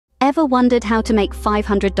Ever wondered how to make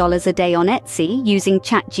 $500 a day on Etsy using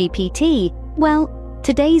ChatGPT? Well,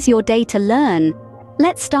 today's your day to learn.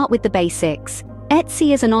 Let's start with the basics.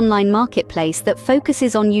 Etsy is an online marketplace that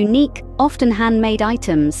focuses on unique, often handmade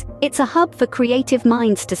items. It's a hub for creative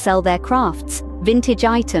minds to sell their crafts, vintage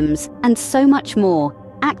items, and so much more,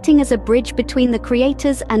 acting as a bridge between the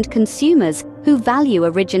creators and consumers who value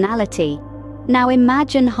originality. Now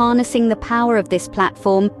imagine harnessing the power of this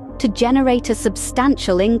platform to generate a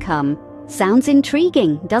substantial income. Sounds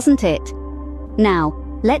intriguing, doesn't it? Now,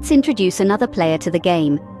 let's introduce another player to the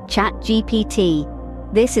game,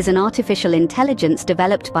 ChatGPT. This is an artificial intelligence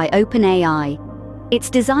developed by OpenAI.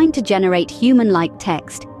 It's designed to generate human-like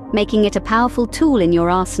text, making it a powerful tool in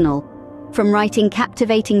your arsenal. From writing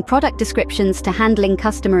captivating product descriptions to handling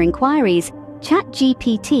customer inquiries,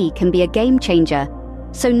 ChatGPT can be a game changer.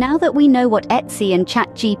 So now that we know what Etsy and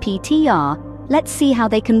ChatGPT are, let's see how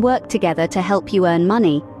they can work together to help you earn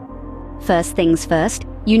money. First things first,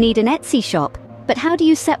 you need an Etsy shop, but how do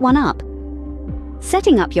you set one up?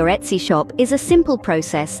 Setting up your Etsy shop is a simple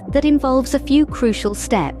process that involves a few crucial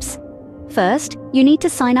steps. First, you need to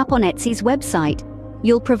sign up on Etsy's website.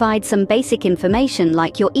 You'll provide some basic information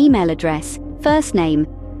like your email address, first name,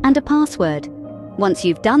 and a password. Once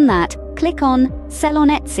you've done that, click on Sell on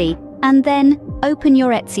Etsy and then open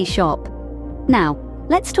your Etsy shop. Now,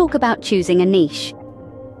 let's talk about choosing a niche.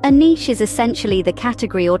 A niche is essentially the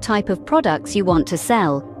category or type of products you want to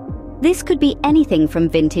sell. This could be anything from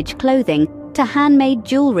vintage clothing to handmade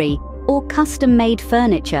jewelry or custom-made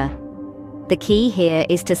furniture. The key here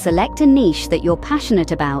is to select a niche that you're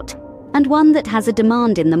passionate about and one that has a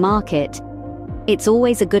demand in the market. It's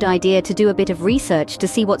always a good idea to do a bit of research to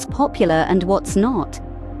see what's popular and what's not.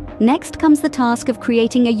 Next comes the task of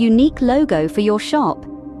creating a unique logo for your shop.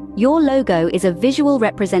 Your logo is a visual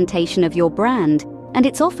representation of your brand, and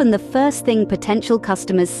it's often the first thing potential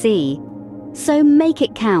customers see. So make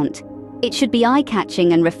it count. It should be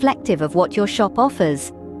eye-catching and reflective of what your shop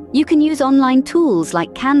offers. You can use online tools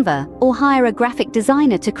like Canva or hire a graphic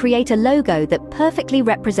designer to create a logo that perfectly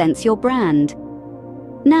represents your brand.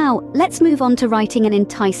 Now, let's move on to writing an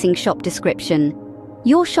enticing shop description.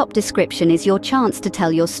 Your shop description is your chance to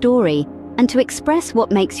tell your story and to express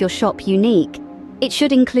what makes your shop unique. It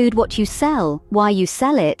should include what you sell, why you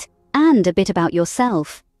sell it, and a bit about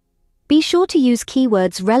yourself. Be sure to use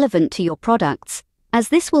keywords relevant to your products, as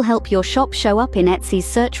this will help your shop show up in Etsy's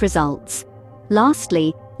search results.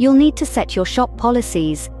 Lastly, you'll need to set your shop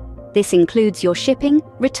policies. This includes your shipping,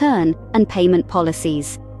 return, and payment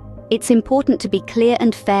policies. It's important to be clear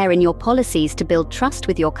and fair in your policies to build trust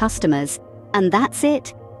with your customers. And that's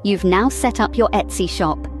it. You've now set up your Etsy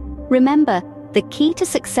shop. Remember, the key to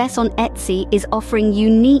success on Etsy is offering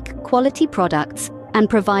unique, quality products and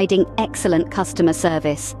providing excellent customer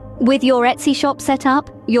service. With your Etsy shop set up,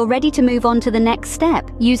 you're ready to move on to the next step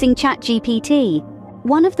using ChatGPT.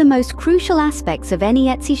 One of the most crucial aspects of any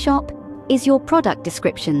Etsy shop is your product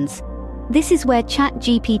descriptions. This is where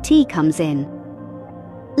ChatGPT comes in.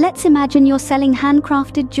 Let's imagine you're selling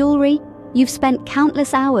handcrafted jewelry. You've spent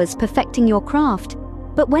countless hours perfecting your craft,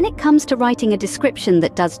 but when it comes to writing a description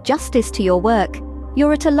that does justice to your work,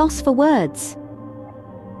 you're at a loss for words.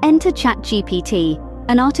 Enter ChatGPT,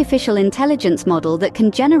 an artificial intelligence model that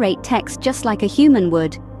can generate text just like a human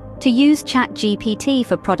would. To use ChatGPT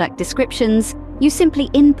for product descriptions, you simply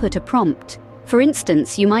input a prompt. For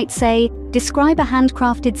instance, you might say, "Describe a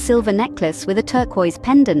handcrafted silver necklace with a turquoise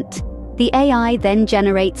pendant." The AI then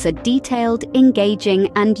generates a detailed, engaging,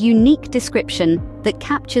 and unique description that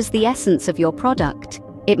captures the essence of your product.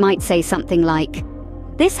 It might say something like,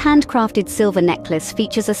 "This handcrafted silver necklace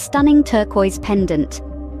features a stunning turquoise pendant.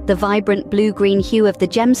 The vibrant blue-green hue of the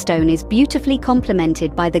gemstone is beautifully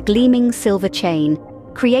complemented by the gleaming silver chain,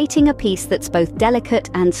 creating a piece that's both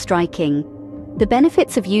delicate and striking." The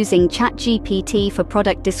benefits of using ChatGPT for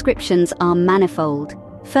product descriptions are manifold.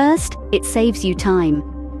 First, it saves you time.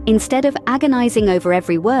 Instead of agonizing over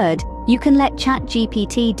every word, you can let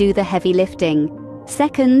ChatGPT do the heavy lifting.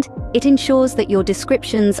 Second, it ensures that your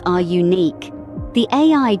descriptions are unique. The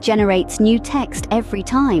AI generates new text every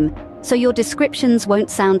time, so your descriptions won't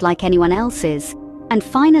sound like anyone else's. And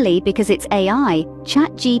finally, because it's AI,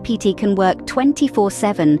 ChatGPT can work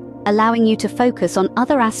 24/7, allowing you to focus on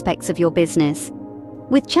other aspects of your business.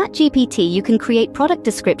 With ChatGPT, you can create product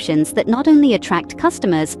descriptions that not only attract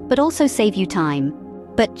customers, but also save you time.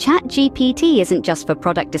 But ChatGPT isn't just for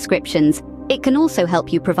product descriptions. It can also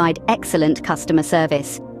help you provide excellent customer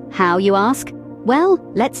service. How, you ask? Well,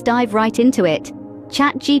 let's dive right into it.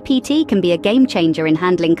 ChatGPT can be a game changer in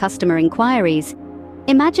handling customer inquiries.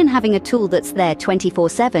 Imagine having a tool that's there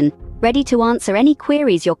 24/7, ready to answer any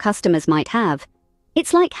queries your customers might have.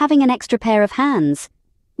 It's like having an extra pair of hands.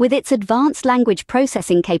 With its advanced language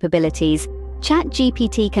processing capabilities,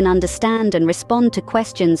 ChatGPT can understand and respond to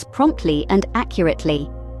questions promptly and accurately.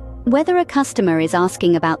 Whether a customer is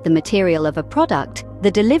asking about the material of a product,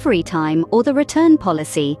 the delivery time, or the return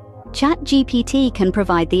policy, ChatGPT can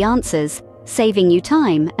provide the answers, saving you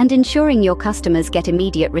time and ensuring your customers get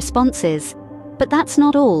immediate responses. But that's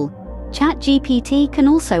not all. ChatGPT can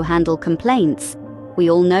also handle complaints. We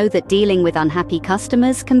all know that dealing with unhappy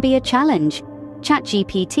customers can be a challenge.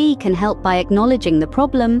 ChatGPT can help by acknowledging the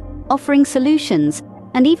problem, offering solutions,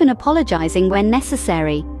 and even apologizing when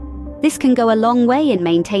necessary. This can go a long way in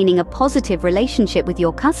maintaining a positive relationship with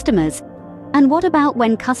your customers. And what about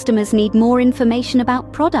when customers need more information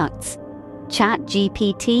about products?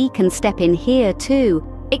 ChatGPT can step in here too.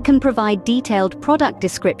 It can provide detailed product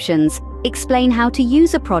descriptions, explain how to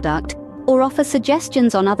use a product, or offer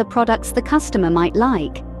suggestions on other products the customer might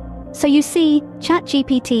like. So you see,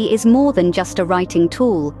 ChatGPT is more than just a writing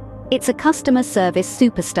tool. It's a customer service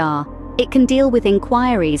superstar. It can deal with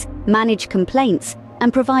inquiries, manage complaints,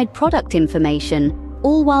 and provide product information,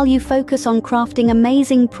 all while you focus on crafting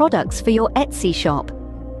amazing products for your Etsy shop.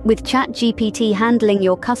 With ChatGPT handling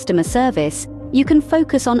your customer service, you can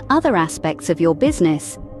focus on other aspects of your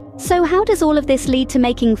business. So how does all of this lead to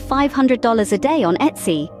making $500 a day on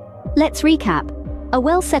Etsy? Let's recap. A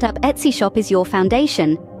well-set-up Etsy shop is your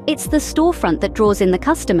foundation. It's the storefront that draws in the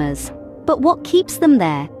customers. But what keeps them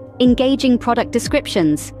there? Engaging product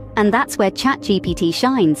descriptions. And that's where ChatGPT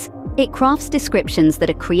shines. It crafts descriptions that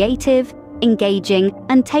are creative, engaging,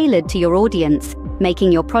 and tailored to your audience,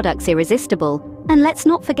 making your products irresistible. And let's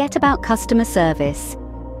not forget about customer service.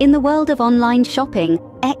 In the world of online shopping,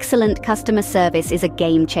 excellent customer service is a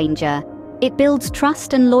game changer. It builds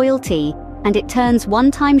trust and loyalty, and it turns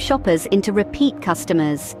one-time shoppers into repeat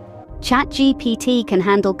customers. ChatGPT can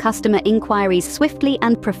handle customer inquiries swiftly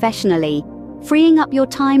and professionally, freeing up your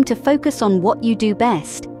time to focus on what you do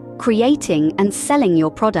best, creating and selling your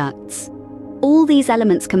products. All these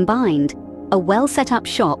elements combined, a well-set-up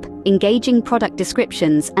shop, engaging product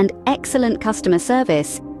descriptions, and excellent customer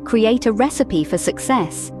service, create a recipe for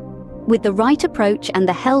success. With the right approach and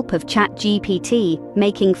the help of ChatGPT,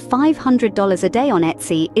 making $500 a day on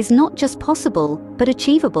Etsy is not just possible, but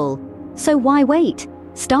achievable. So why wait?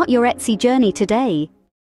 Start your Etsy journey today.